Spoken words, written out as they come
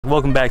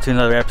Welcome back to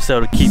another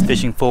episode of Keep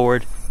Fishing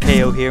Forward.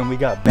 KO here, and we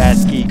got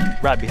Bass Geek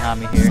right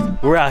behind me here.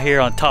 We're out here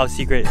on Top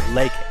Secret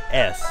Lake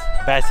S.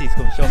 Bass Geek's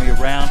gonna show me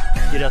around,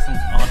 get us on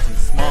some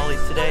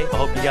smallies today. I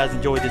hope you guys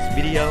enjoyed this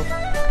video.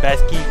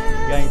 Bass Geek,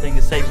 you got anything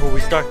to say before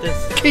we start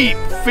this? Keep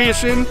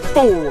fishing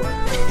forward.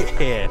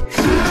 Yeah.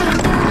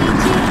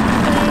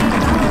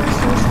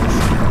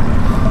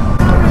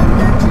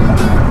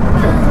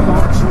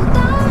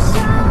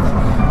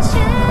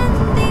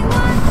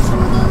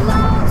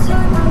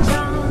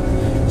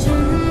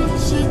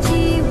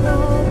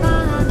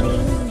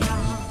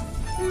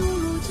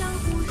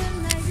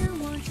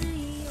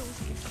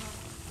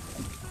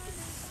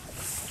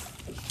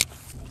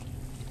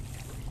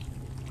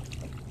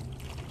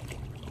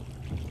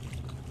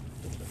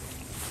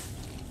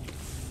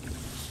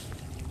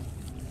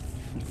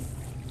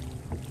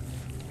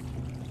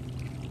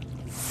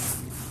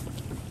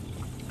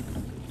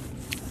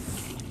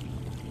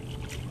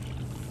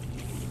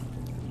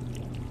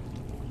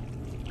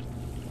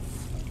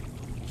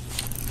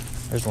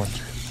 There's one.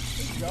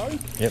 Got him?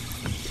 Yep.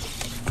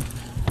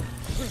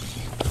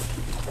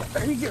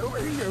 There you go,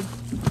 there you go.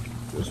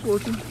 Just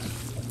working.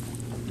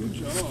 Good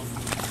job.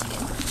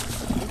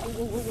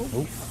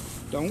 Whoa.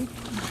 Don't.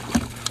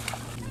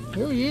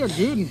 Hell yeah,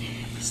 good.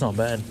 It's not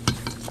bad.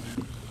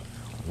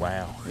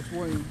 Wow. That's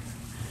Wayne.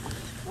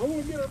 I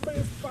want to get our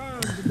best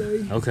five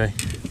today. Okay.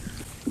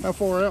 How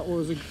far out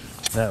was he?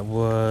 That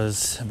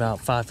was about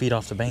 5 feet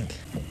off the bank.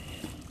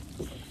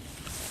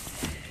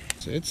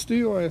 Sit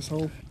still,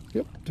 asshole.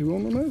 Yep, 2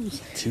 on the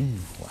nose. 2.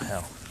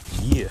 Wow.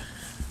 Yeah.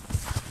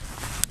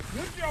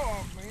 Good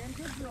job, man.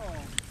 Good job.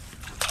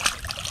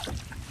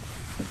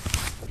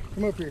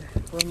 Come up here.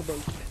 Run the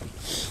boat.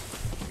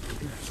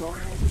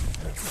 Sorry.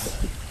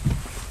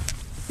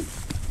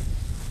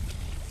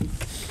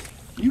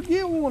 You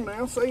get one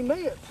now. Say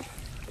net.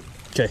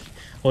 Okay.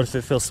 What if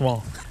it feels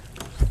small?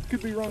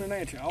 Could be running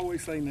at you. I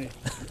always say net.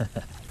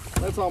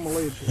 That's all I'm going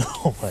to let you.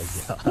 Oh my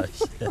gosh.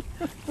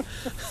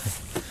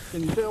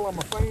 Can you tell I'm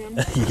a fan?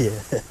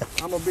 Yeah.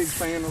 I'm a big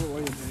fan of the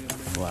lead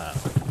head. Wow.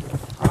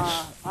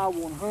 I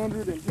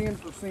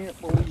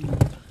 110% believe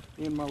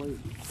in my lead.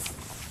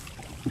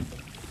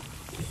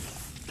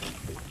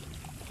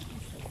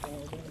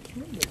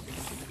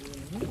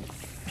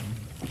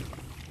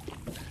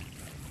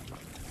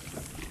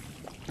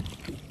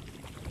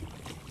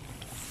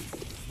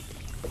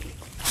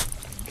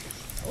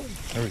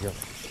 There we go.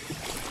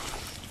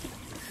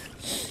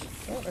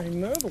 Oh,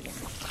 another one.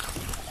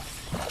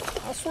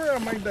 I swear I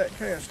made that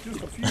cast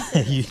just a few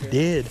You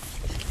did.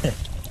 I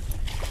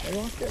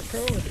like that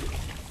color.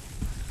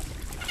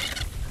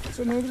 It's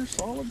another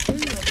solid 2, I'd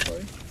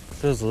say.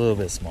 Feels a little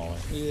bit smaller.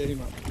 Yeah, he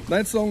might.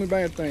 That's the only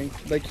bad thing.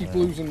 They keep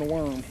losing the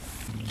worm.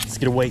 Let's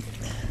get a weight.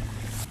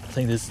 I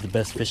think this is the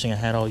best fishing I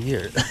had all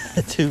year.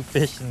 2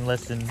 fish in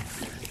less than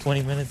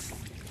 20 minutes.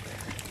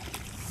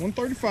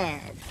 135.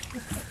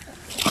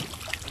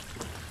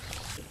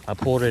 I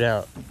pulled it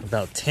out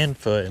about 10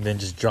 foot and then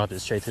just dropped it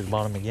straight to the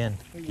bottom again.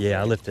 Yeah,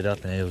 I lifted it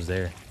up and it was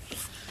there.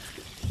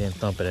 Didn't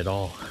thump it at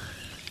all.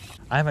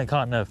 I haven't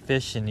caught enough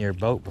fish in your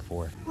boat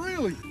before.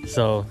 Really?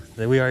 So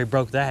we already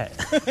broke that.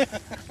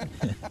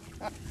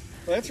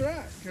 That's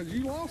right, because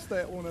you lost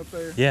that one up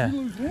there. Yeah.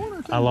 You lose 1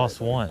 or 2? I lost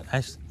one.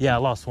 Actually, yeah, I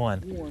lost one.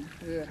 1,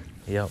 yeah.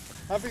 Yep.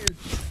 I figure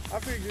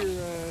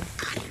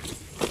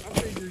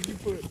you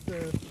put,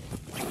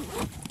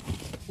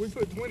 we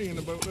put 20 in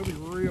the boat, they'll be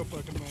real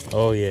fucking mad.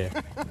 Oh yeah.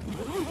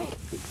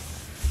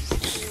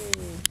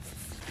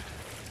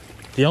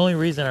 The only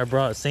reason I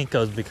brought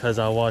Senko is because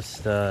I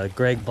watched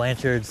Greg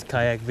Blanchard's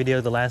kayak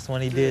video, the last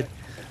one he did.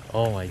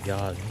 Oh my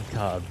God, he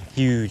caught a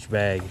huge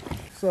bag.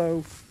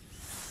 So,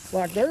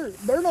 like they're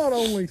not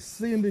only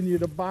sending you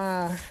to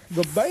buy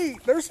the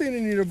bait, they're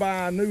sending you to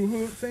buy new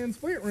hooks and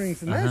split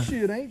rings, and that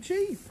shit ain't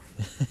cheap.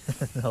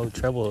 No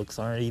treble hooks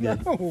aren't either.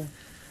 No.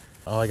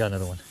 Oh, I got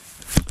another one.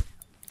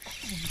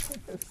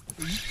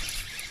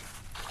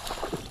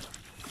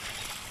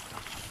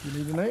 You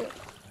need a net?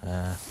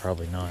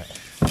 Probably not.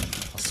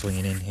 I'll swing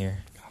it in here.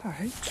 God, I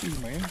hate you,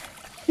 man.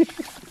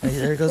 Hey,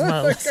 there goes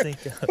my little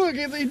Senko. Look,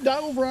 he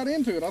dove right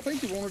into it. I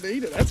think he wanted to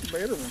eat it. That's a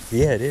better one.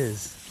 Yeah, it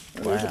is.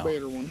 That Wow. is a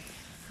better one.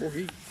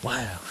 Boy,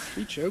 Wow.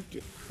 he choked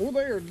it. Well,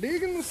 they are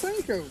digging the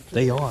Senko.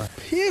 They are.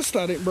 Pissed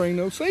I didn't bring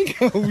no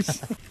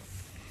Senkos.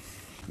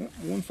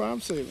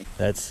 157.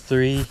 That's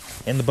 3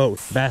 in the boat.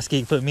 Bass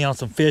Geek put me on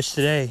some fish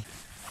today.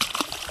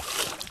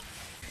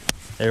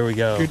 There we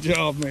go. Good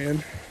job,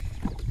 man.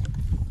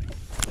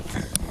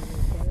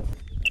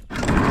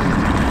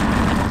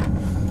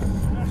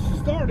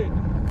 Started.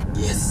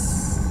 Yes.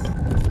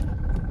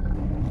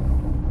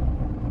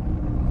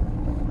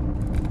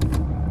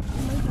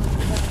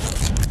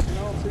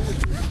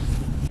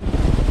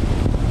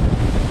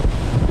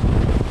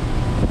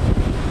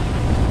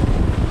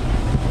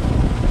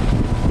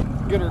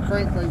 Get our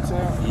crankbaits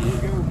out. Here you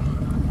go.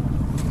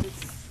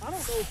 I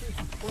don't know if it's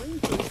spring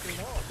fish or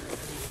not.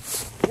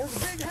 Where's the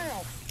big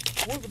house?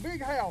 Where the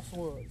big house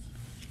was.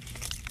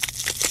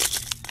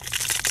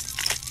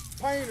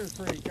 Painter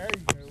Creek, there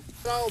you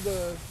go. All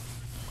the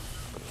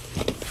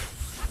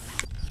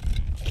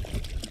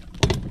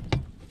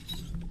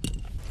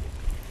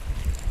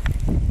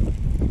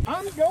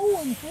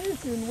going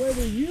fishing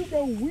whether you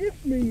go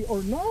with me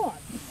or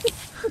not.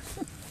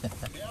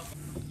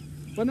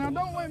 But now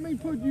don't let me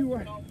put you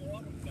out.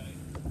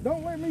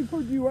 Don't let me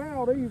put you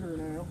out either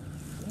now.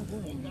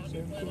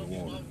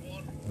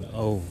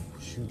 Oh,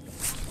 shoot.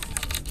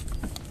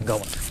 I got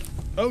one.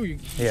 Oh, you?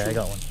 Yeah, I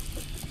got one.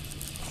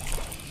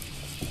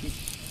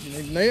 You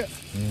need a net?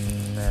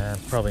 Nah,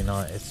 probably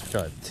not. It's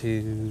got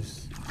 12.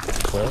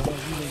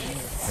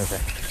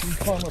 Okay. You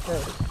climb up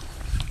there.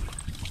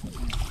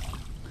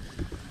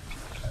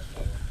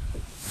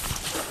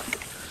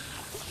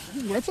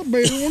 Ooh, that's a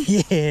better one.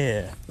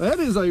 Yeah. That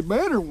is a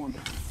better one.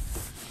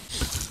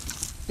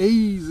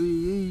 Easy,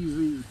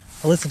 easy.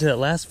 I listened to that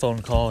last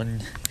phone call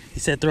and he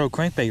said throw a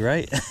crankbait,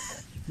 right?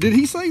 Did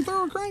he say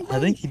throw a crankbait? I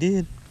think he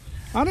did.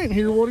 I didn't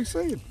hear what he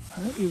said.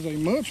 That is a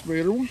much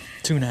better one.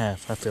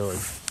 2.5, I feel like.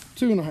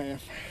 2.5.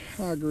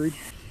 I agree.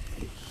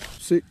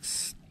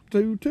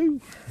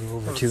 6.22.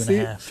 Over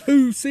 2.5.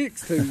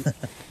 2.62.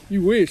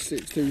 You wish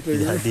 6.22.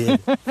 Yeah, I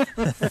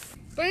did.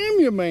 Damn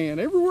you, man.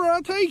 Everywhere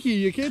I take you,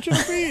 you catch a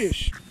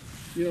fish.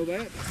 You know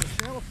that,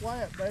 the shallow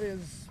flat, that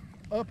is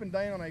up and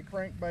down a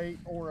crankbait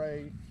or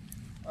a,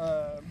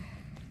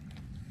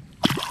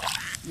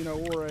 you know,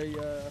 or a,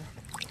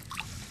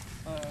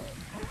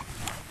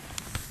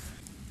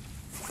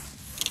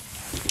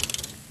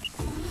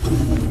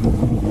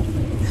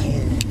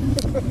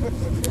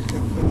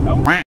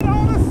 don't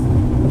on us.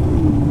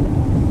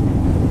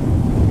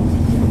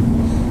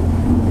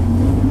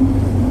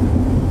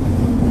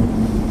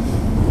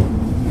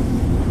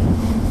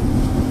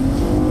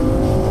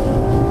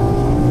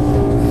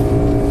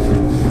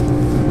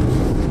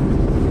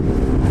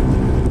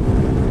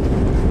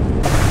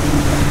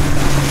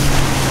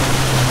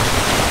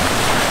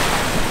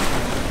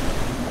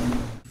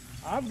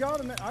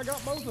 I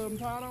got both of them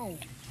tied on.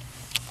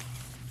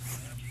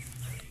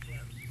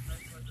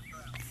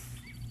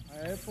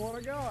 That's what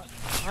I got.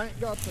 I ain't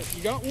got the.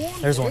 You got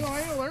one? There's one. Well,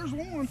 hell, there's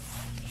one.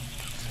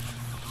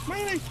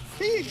 Man,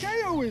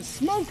 KO is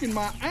smoking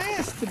my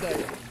ass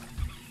today.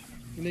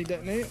 You need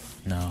that net?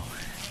 No,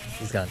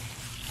 he's got it.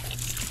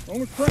 On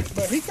the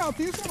crankbait. He caught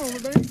this one on the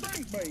damn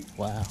crankbait.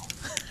 Wow.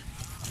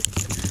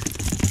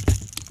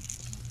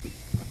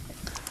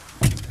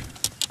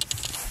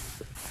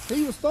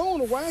 He was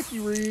throwing a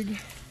wacky rig,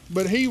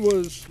 but he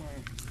was.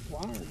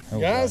 Oh,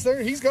 guys, wow.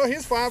 there he's got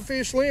his 5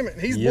 fish limit.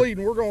 He's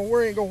bleeding. We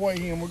ain't gonna weigh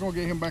him. We're gonna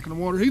get him back in the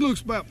water. He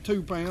looks about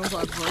 2 pounds,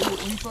 I'd say.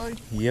 What you say?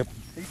 Yep.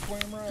 He swam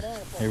right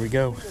off. Here we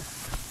go.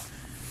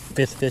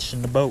 5th fish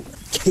in the boat.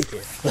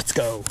 Let's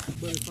go.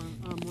 But if I'm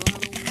right on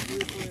the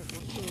grip ramp,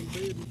 my son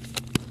bidding.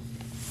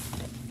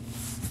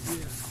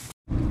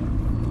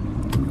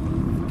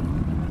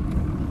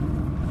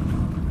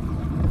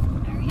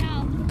 There we go.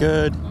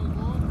 Good.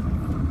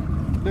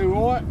 Do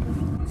what?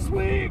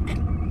 Slick.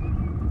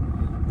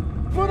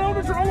 Put on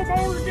the trolling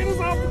motor and get us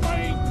off the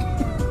bank.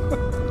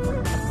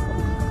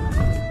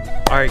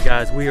 All right,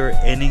 guys, we are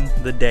ending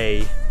the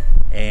day,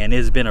 and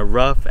it's been a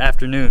rough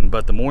afternoon,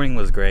 but the morning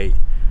was great.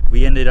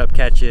 We ended up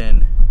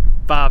catching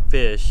 5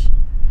 fish,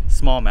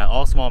 smallmouth,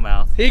 all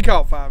smallmouth. He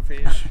caught 5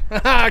 fish.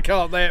 I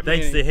caught that.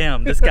 Thanks to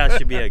him, this guy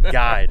should be a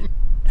guide.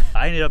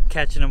 I ended up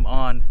catching him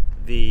on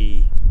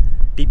the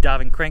deep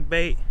diving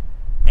crankbait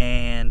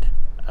and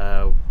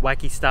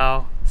wacky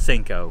style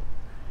Senko,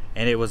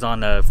 and it was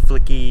on a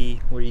flicky.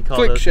 What do you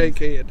call it? Flick shake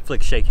head.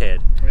 Flick shake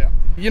head. Yeah.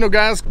 You know,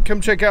 guys,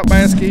 come check out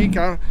Bass Geek.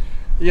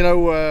 You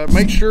know,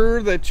 make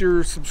sure that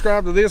you're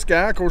subscribed to this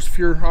guy. Of course, if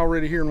you're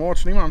already here and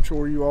watching him, I'm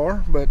sure you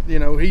are. But, you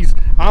know,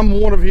 I'm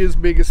one of his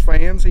biggest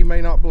fans. He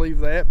may not believe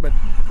that, but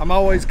I'm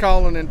always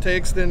calling and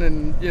texting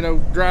and, you know,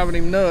 driving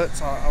him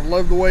nuts. I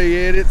love the way he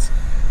edits.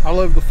 I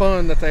love the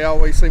fun that they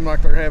always seem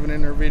like they're having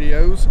in their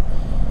videos.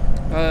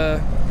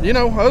 You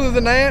know, other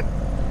than that,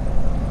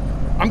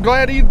 I'm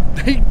glad he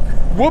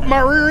whooped my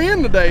rear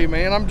end today,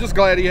 man. I'm just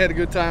glad he had a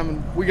good time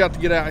and we got to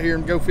get out here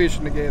and go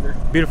fishing together.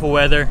 Beautiful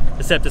weather,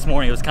 except this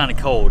morning it was kind of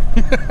cold,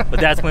 but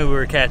that's when we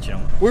were catching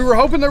them. We were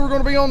hoping they were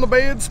going to be on the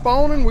bed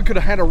spawning. We could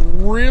have had a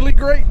really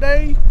great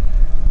day,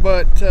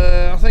 but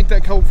I think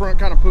that cold front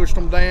kind of pushed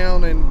them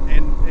down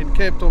and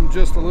kept them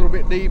just a little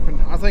bit deep,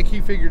 and I think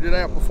he figured it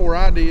out before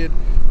I did.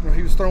 You know,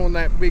 he was throwing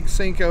that big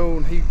Senko,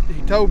 and he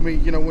told me,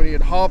 you know, when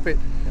he'd hop it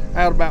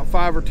out about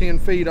 5 or 10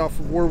 feet off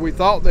of where we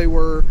thought they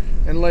were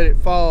and let it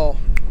fall,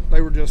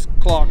 they were just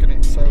clocking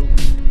it. So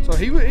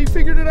he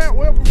figured it out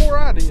well before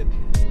I did.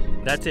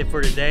 That's it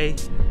for today.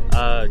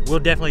 We'll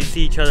definitely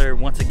see each other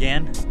once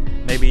again,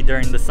 maybe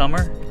during the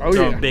summer. Oh,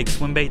 throwing yeah. big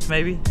swim baits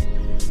maybe.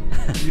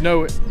 You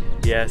know it.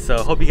 Yeah,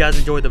 so hope you guys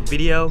enjoyed the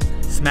video.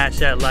 Smash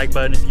that like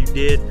button if you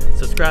did.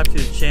 Subscribe to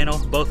the channel,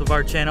 both of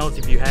our channels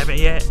if you haven't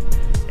yet.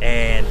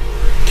 And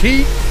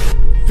keep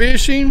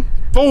fishing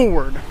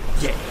forward.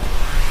 yeah.